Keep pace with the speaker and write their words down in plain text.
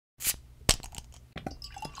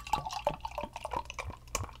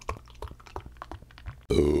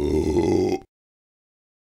Hey,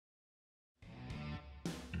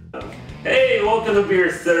 welcome to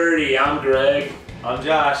Beer 30. I'm Greg. I'm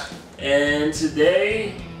Josh. And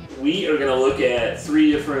today we are going to look at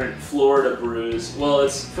 3 different Florida brews. Well,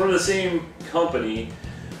 it's from the same company.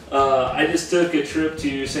 I just took a trip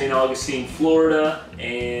to St. Augustine, Florida,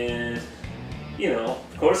 and, you know,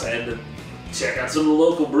 of course I had to check out some of the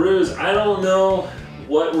local brews. I don't know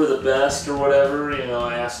what were the best or whatever, you know,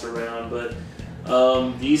 I asked around, but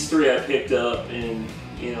these 3 I picked up in,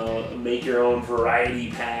 you know, make your own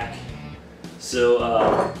variety pack. So,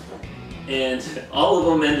 and all of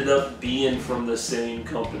them ended up being from the same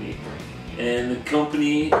company. And the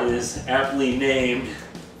company is aptly named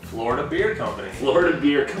Florida Beer Company. Florida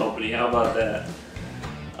Beer Company, how about that?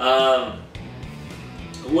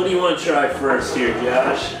 What do you want to try first here,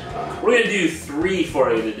 Josh? We're going to do 3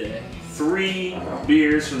 for you today. 3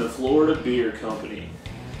 beers from the Florida Beer Company.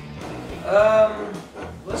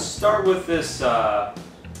 Let's start with this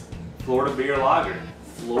Florida Beer Lager.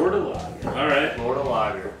 Florida Lager. Alright. Florida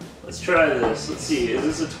Lager. Let's try this. Let's see. Is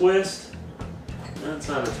this a twist? No, it's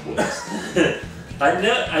not a twist. I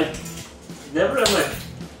never have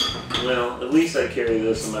my... Well, at least I carry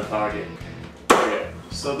this in my pocket. Okay.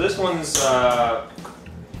 So this one's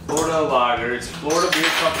Florida Lager. It's Florida Beer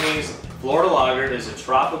Company's Florida Lager is a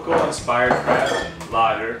tropical inspired craft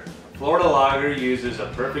lager. Florida Lager uses a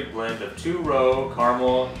perfect blend of 2-row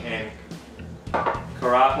caramel and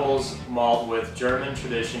Carapels malt with German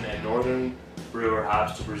tradition and northern brewer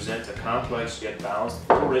hops to present a complex yet balanced,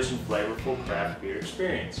 full, rich, and flavorful craft beer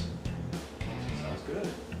experience. Sounds good.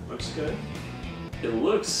 Looks good. It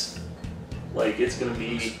looks like it's going to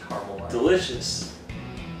be delicious.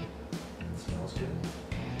 Smells good.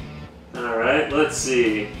 Alright, let's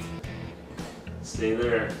see. Stay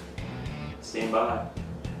there. Stand by.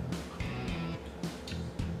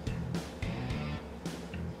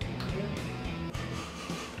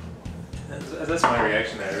 That's my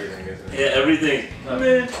reaction to everything, isn't it? Yeah, everything. Not a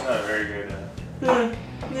very good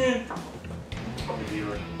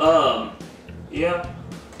reviewer. Yeah.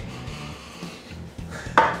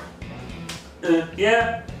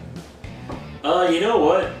 Yeah. You know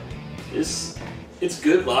what? It's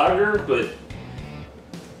good lager, but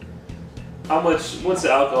how much? What's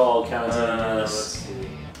the alcohol content on Let's this? see.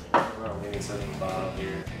 I don't know, maybe it says in the bottom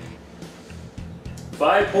here.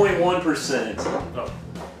 5.1%. Oh.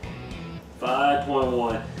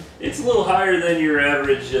 5.1. It's a little higher than your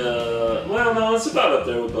average. Well, no, it's about up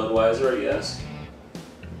there with Budweiser, I guess.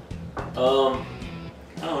 Oh,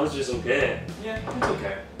 it's just okay. Yeah, it's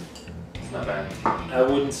okay. It's not bad. I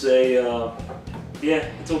wouldn't say. Yeah,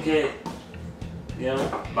 it's okay. You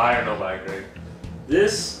know. Buy or no buy, Greg?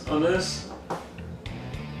 This.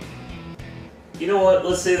 You know what?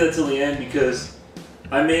 Let's say that till the end because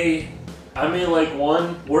I may like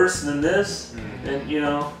one worse than this, and you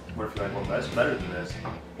know. What if you like one better than this?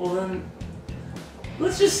 Well then,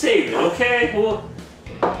 let's just save it, okay?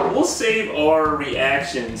 We'll save our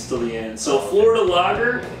reactions till the end. So Florida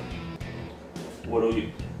Lager. What do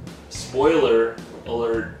we? Spoiler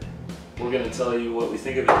alert. We're gonna tell you what we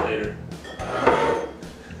think of it later.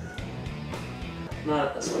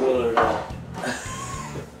 Not a spoiler at all.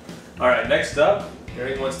 Alright, next up,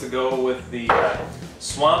 Greg wants to go with the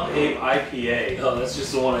Swamp Ape IPA. Oh, that's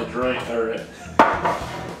just the one I drank. Alright.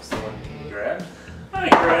 That's the one you grabbed? I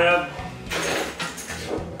grabbed.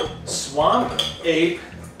 Swamp Ape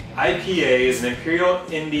IPA is an Imperial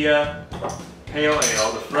India Pale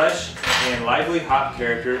Ale. The fresh and lively hop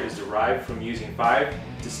character is derived from using 5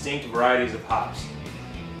 distinct varieties of hops.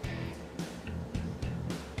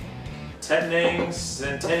 Tettnang,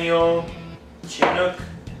 Centennial, Chinook,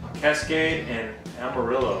 Cascade, and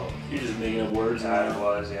Amarillo. You're just making up words. It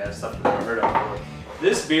was, yeah, stuff I've never heard of before.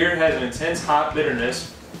 This beer has an intense hop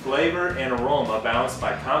bitterness, flavor, and aroma balanced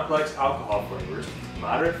by complex alcohol flavors,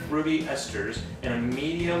 moderate fruity esters, and a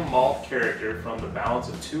medium malt character from the balance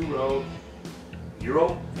of 2-row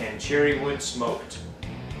Euro and cherry wood smoked.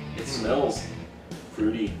 It smells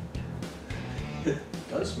fruity. It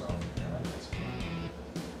does smell. I like this.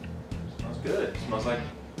 Smells good. It smells like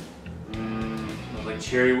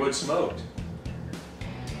cherry wood smoked.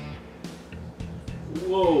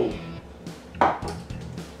 Whoa.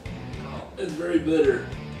 It's very bitter.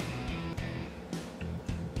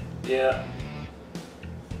 Yeah.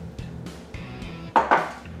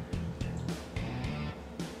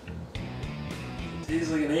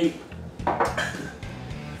 Tastes like an ape.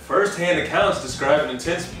 First-hand accounts describe an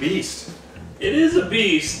intense beast. It is a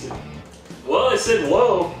beast. Well, I said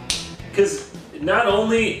whoa, because not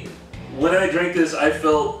only when I drank this, I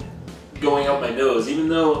felt going up my nose. Even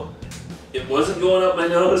though it wasn't going up my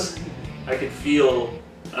nose, I could feel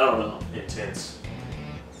I don't know. Intense.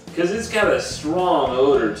 Because it's got a strong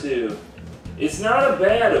odor too. It's not a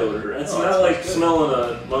bad odor. It's not like smelling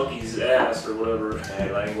a monkey's ass or whatever.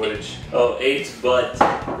 Hey, language. Oh, ape's butt.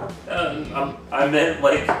 I meant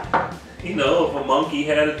like, you know, if a monkey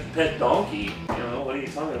had a pet donkey. You know, what are you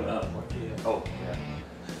talking about? Oh, yeah.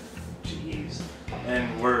 Jeez.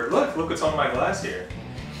 And look what's on my glass here.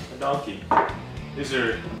 A donkey. These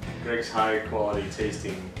are Greg's high quality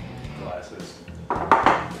tasting glasses.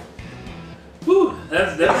 Whew,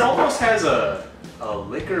 it almost has a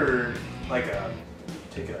liquor, like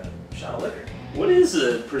take a shot of liquor. What is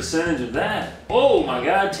the percentage of that? Oh my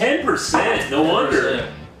God, 10%. No 10%.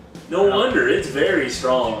 Wonder. No wonder. It's very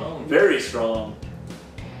strong. Very strong.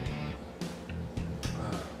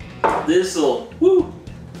 This'll. Woo.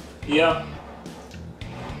 Yeah.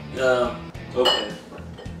 Okay.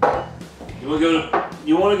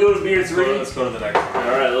 You want to go to beer 3? Let's go to the next one.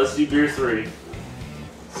 All right, let's do beer 3.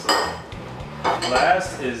 So,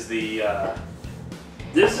 last is the.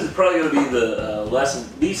 This is probably going to be the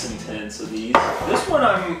least intense of these. This one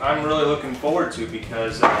I'm really looking forward to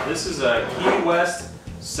because this is a Key West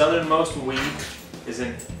Southernmost wheat. Is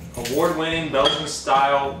an award-winning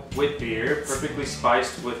Belgian-style wit beer, perfectly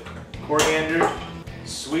spiced with coriander,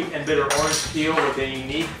 sweet and bitter orange peel with a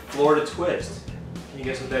unique Florida twist. Can you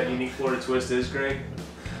guess what that unique Florida twist is, Greg?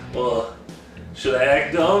 Well, should I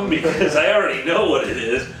act dumb? Because I already know what it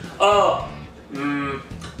is.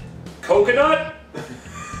 Coconut?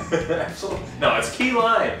 Absolutely. No, it's key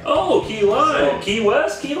lime. Oh, key lime. So, Key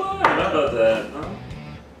West, key lime. How about that?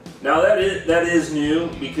 Now that is new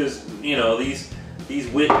because you know these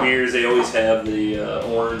wit beers, they always have the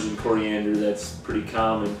orange and coriander. That's pretty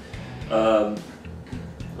common.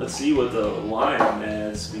 Let's see what the lime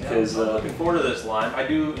adds because I'm looking forward to this lime. I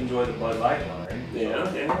do enjoy the Bud Light lime. Yeah,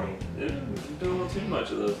 so, yeah. We can do a little too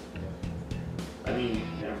much of those. I mean,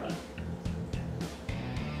 never mind.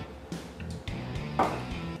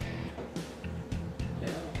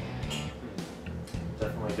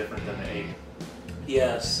 Definitely different than the 8.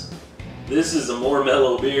 Yes. This is a more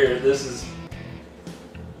mellow beer. This is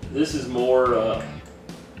more,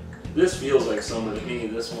 this feels like summer to me,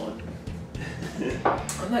 this one.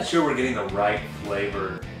 I'm not sure we're getting the right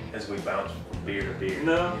flavor as we bounce from beer to beer.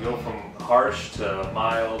 No. We go from harsh to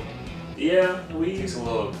mild. Yeah, it takes a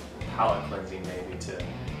little palate cleansing maybe to...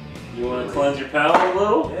 You want to cleanse your palate a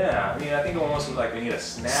little? Yeah, I mean, I think it almost like we need a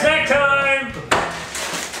snack. Snack time!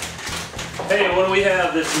 Hey, what do we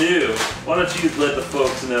have that's new? Why don't you let the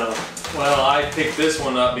folks know? Well, I picked this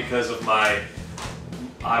one up because of I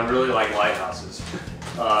really like lighthouses.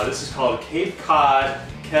 This is called Cape Cod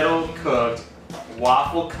Kettle Cooked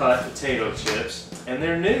Waffle Cut Potato Chips, and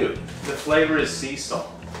they're new. The flavor is sea salt,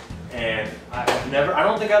 and I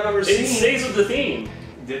don't think I've ever seen. It stays with the theme.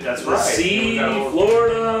 That's right. Sea,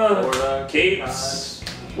 Florida, Capes,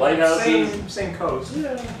 lighthouses. Same coast.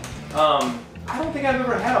 Yeah. I don't think I've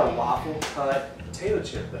ever had a waffle cut potato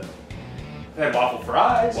chip though. I've had waffle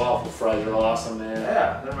fries. Waffle fries are awesome, man.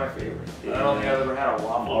 Yeah, they're my favorite. Yeah. I don't think I've ever had a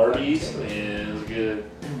waffle. Arby's, man, it's good.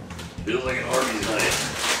 Feels like an Arby's night.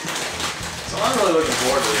 So I'm really looking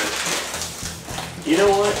forward to this. You know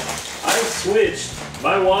what? I switched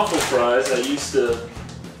my waffle fries. I used to,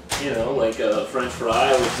 you know, like a French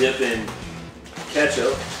fry, I would dip in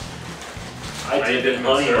ketchup. I dip in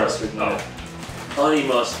honey mustard now. Honey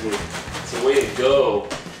mustard. It's the way to go.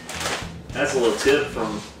 That's a little tip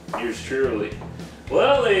from yours truly.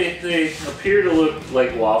 Well, they appear to look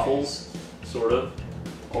like waffles, sort of.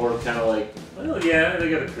 Or kind of like, well, yeah, they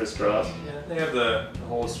got a crisscross. Yeah, they have the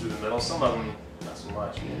holes through the middle. Some of them, not so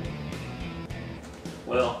much.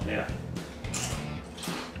 Well, yeah.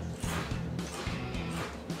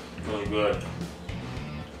 Really good.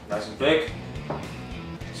 Nice and thick.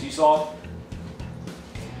 Sea salt.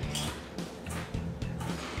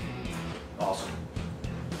 Awesome.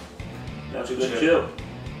 That's a good chip.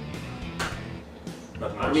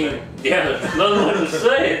 Nothing I mean, yeah, there's nothing more to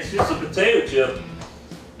say. It's just a potato chip.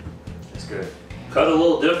 It's good. Cut a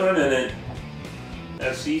little different, and it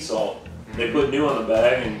has sea salt. They put new on the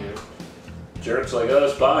bag, and jerks like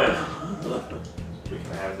us buy them. We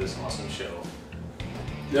can have this awesome show.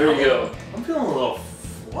 There you go. I'm feeling a little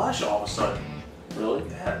flush all of a sudden. Really?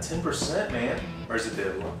 Yeah, 10%, man. Or is it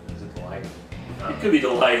the light? It could be the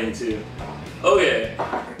lighting too. Okay,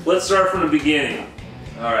 let's start from the beginning.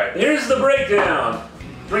 All right. Here's the breakdown.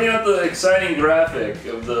 Bring out the exciting graphic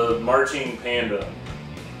of the marching panda.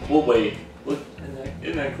 We'll wait. Look,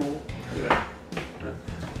 isn't that cool?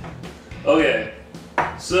 Okay,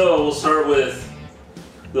 so we'll start with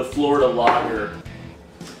the Florida lager.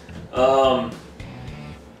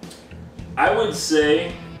 I would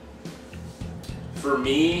say for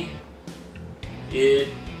me,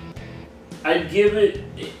 I'd give it,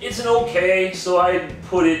 it's an okay, so I'd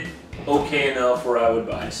put it okay enough where I would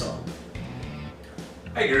buy some.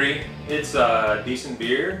 I agree. It's a decent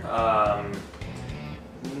beer.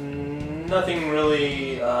 Nothing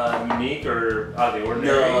really unique or out of the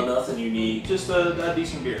ordinary. No, nothing unique. Just a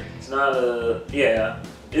decent beer. It's not a, yeah.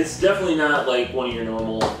 It's definitely not like one of your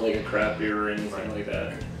normal, like a craft beer or anything like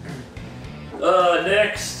that.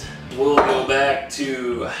 Next, we'll go back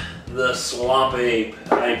to the Swamp Ape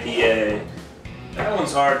IPA. That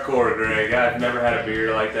one's hardcore, Greg. I've never had a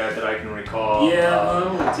beer like that I can recall. Yeah,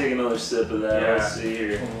 I'm gonna take another sip of that. Yeah. Let's see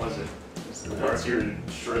here. What was it? That's your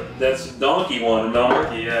that's donkey one, remember?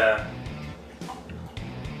 Donkey, yeah.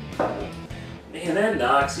 Man, that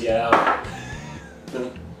knocks you out.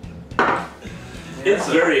 It's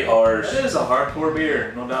very harsh. It is a hardcore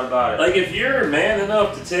beer, no doubt about it. Like if you're man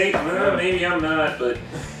enough to take, well, maybe I'm not, but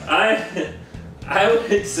I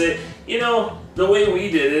would say, you know, the way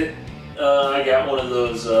we did it, I got one of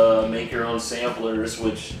those make your own samplers,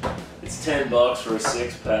 which it's $10 for a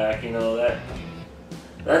 6-pack. You know,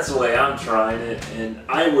 that's the way I'm trying it, and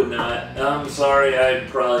I would not. I'm sorry, I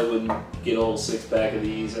probably wouldn't get a whole 6-pack of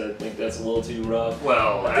these. I think that's a little too rough.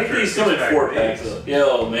 Well, I think these come in 4-packs though.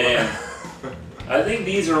 Yo, man. I think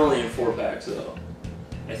these are only in 4-packs though.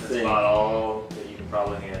 That's about all that you can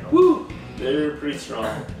probably handle. Woo! They're pretty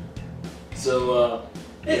strong. So,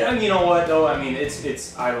 yeah. I mean, you know what though? I mean,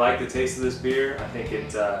 it's. I like the taste of this beer. I think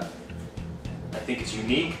it's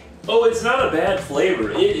unique. Oh, it's not a bad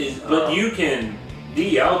flavor. It is, but you can.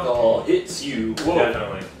 The alcohol hits you. Whoa.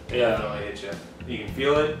 Definitely. Yeah. Definitely hits you. You can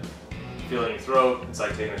feel it. Feel it in your throat. It's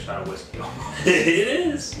like taking a shot of whiskey. It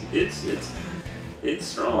is. It's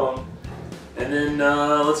strong. And then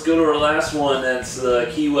let's go to our last one. That's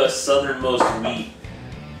Key West Southernmost Wheat.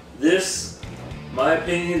 This, my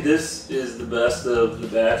opinion, this is the best of the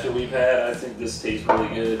batch that we've had. I think this tastes really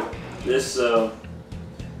good. This is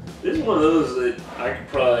one of those that I could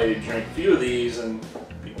probably drink a few of these and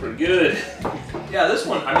be pretty good. Yeah, this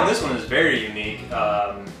one. I mean, this one is very unique, and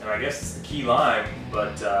I guess it's the key lime,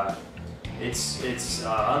 but it's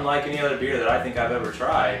unlike any other beer that I think I've ever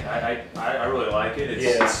tried. I really like it.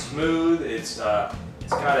 It's smooth. It's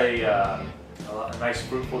got a nice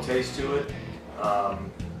fruitful taste to it.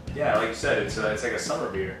 Yeah, like you said, it's like a summer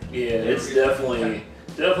beer. Yeah, it's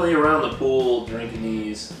definitely around the pool drinking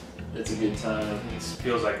these. It's a good time. It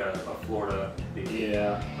feels like a Florida beer.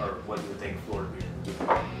 Yeah. Or what you would think Florida beer would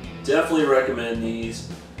be. Definitely recommend these.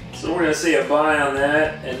 So we're going to say a bye on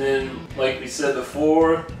that. And then, like we said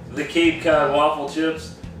before, the Cape Cod waffle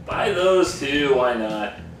chips. Buy those too. Why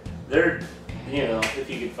not? They're, you know, if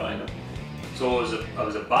you can find them. So it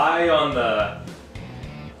was a buy on the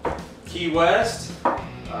Key West.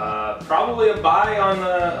 Probably a buy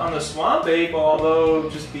on the Swamp Ape, although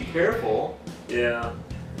just be careful. Yeah.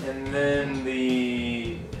 And then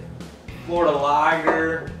the Florida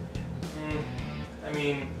Lager, I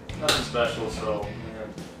mean, nothing special, so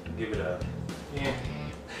give it a, yeah.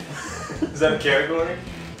 Is that a category?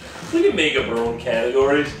 We can make up our own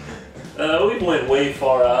categories. We went way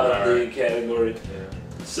far out of the category.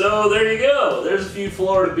 Yeah. So there you go. There's a few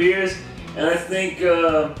Florida beers, and I think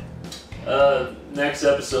next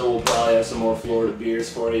episode we'll probably have some more Florida beers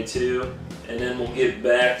for you too. And then we'll get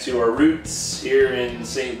back to our roots here in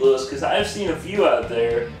St. Louis, because I've seen a few out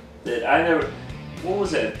there that I never. What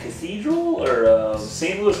was that? Cathedral or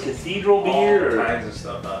St. Louis Cathedral beer? All kinds of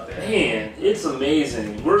stuff out there. Man, it's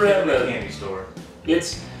amazing. We're having a candy store.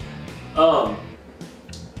 It's I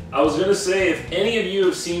was gonna say, if any of you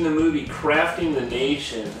have seen the movie Crafting the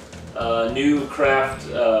Nation, new craft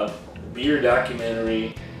beer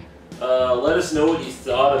documentary, let us know what you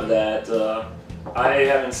thought of that. I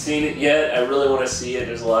haven't seen it yet. I really want to see it.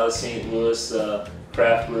 There's a lot of St. Louis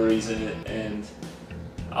craft breweries in it, and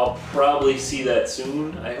I'll probably see that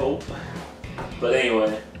soon, I hope. But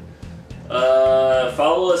anyway,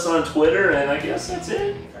 follow us on Twitter, and I guess that's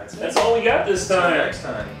it. That's all we got this time. Next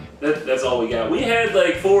time. That's all we got. We had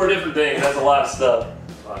like 4 different things. That's a lot of stuff.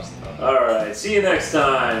 A lot of stuff. All right. See you next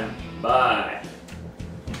time. Bye.